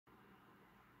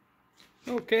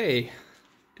Okay,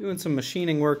 doing some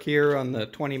machining work here on the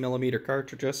 20mm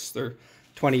cartridges. They're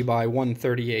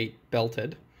 20x138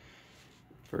 belted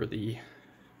for the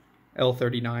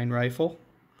L39 rifle.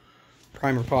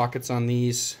 Primer pockets on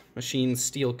these machine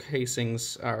steel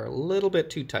casings are a little bit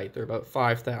too tight. They're about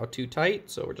 5 thou too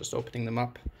tight, so we're just opening them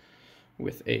up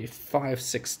with a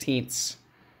 5/16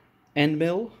 end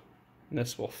mill, and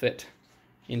this will fit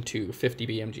into 50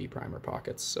 BMG primer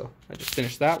pockets. So I just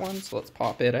finished that one, so let's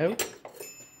pop it out.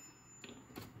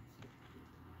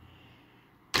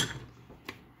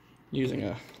 Using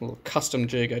a little custom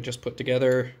jig I just put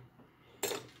together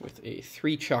with a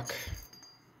 3-jaw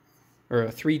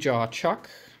chuck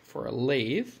for a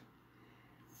lathe,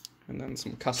 and then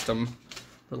some custom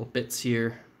little bits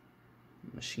here,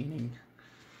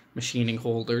 machining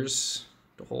holders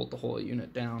to hold the whole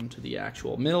unit down to the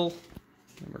actual mill,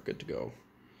 and we're good to go.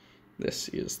 This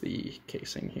is the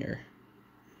casing here,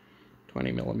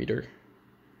 20mm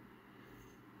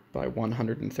by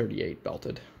 138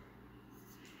 belted.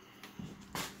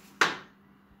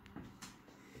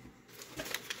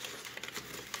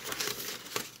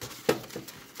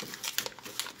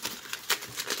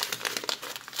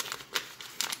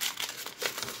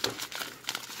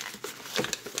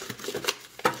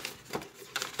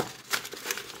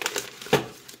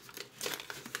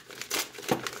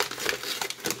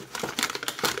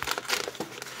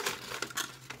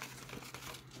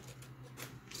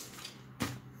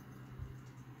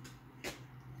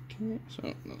 Okay,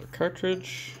 so another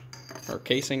cartridge, or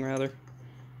casing rather.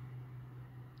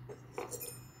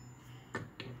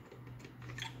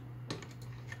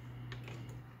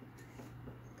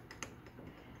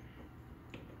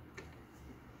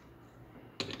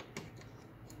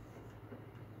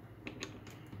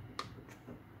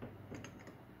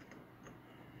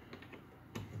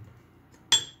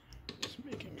 Just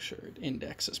making sure it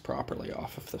indexes properly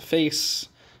off of the face,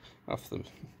 off the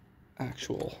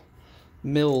actual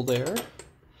mill there,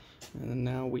 and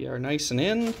now we are nice and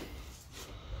in.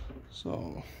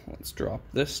 So let's drop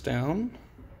this down,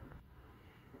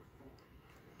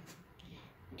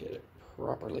 get it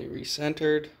properly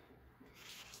recentered.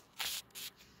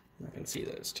 I can see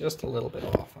that it's just a little bit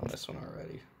off on this one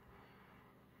already.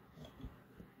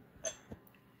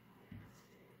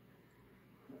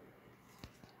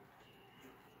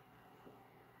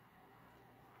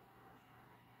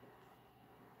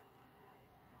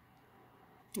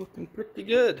 Looking pretty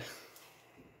good.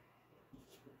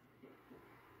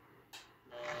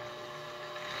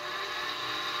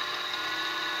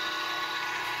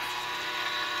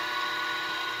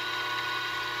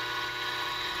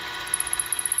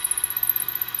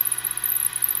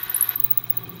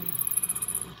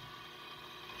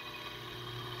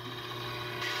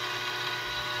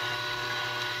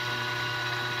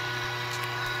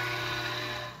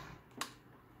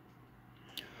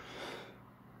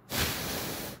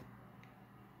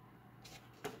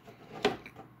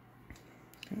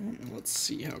 Let's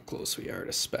see how close we are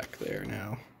to spec there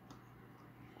now.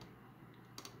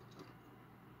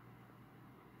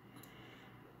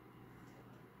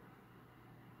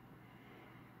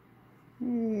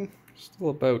 Still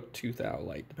about 2 thou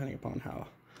light, depending upon how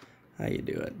you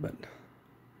do it, but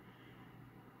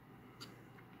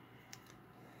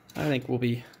I think we'll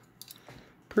be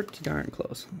pretty darn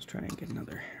close. Let's try and get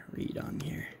another read on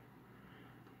here.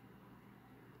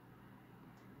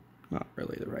 Not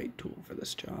really the right tool for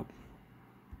this job.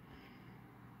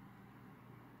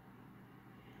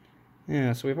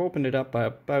 Yeah, so we've opened it up by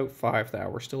about 5 thou.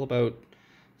 We're still about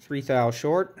 3 thou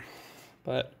short,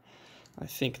 but I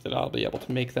think that I'll be able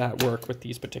to make that work with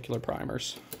these particular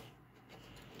primers.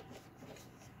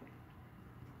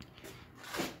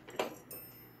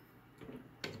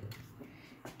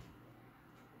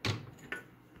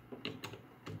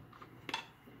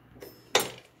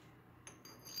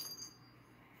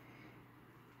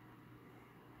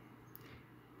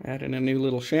 Add in a new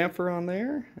little chamfer on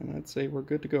there, and I'd say we're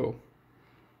good to go.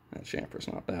 That chamfer's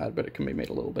not bad, but it can be made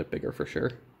a little bit bigger for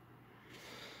sure.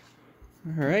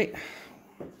 All right,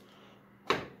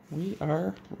 we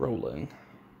are rolling.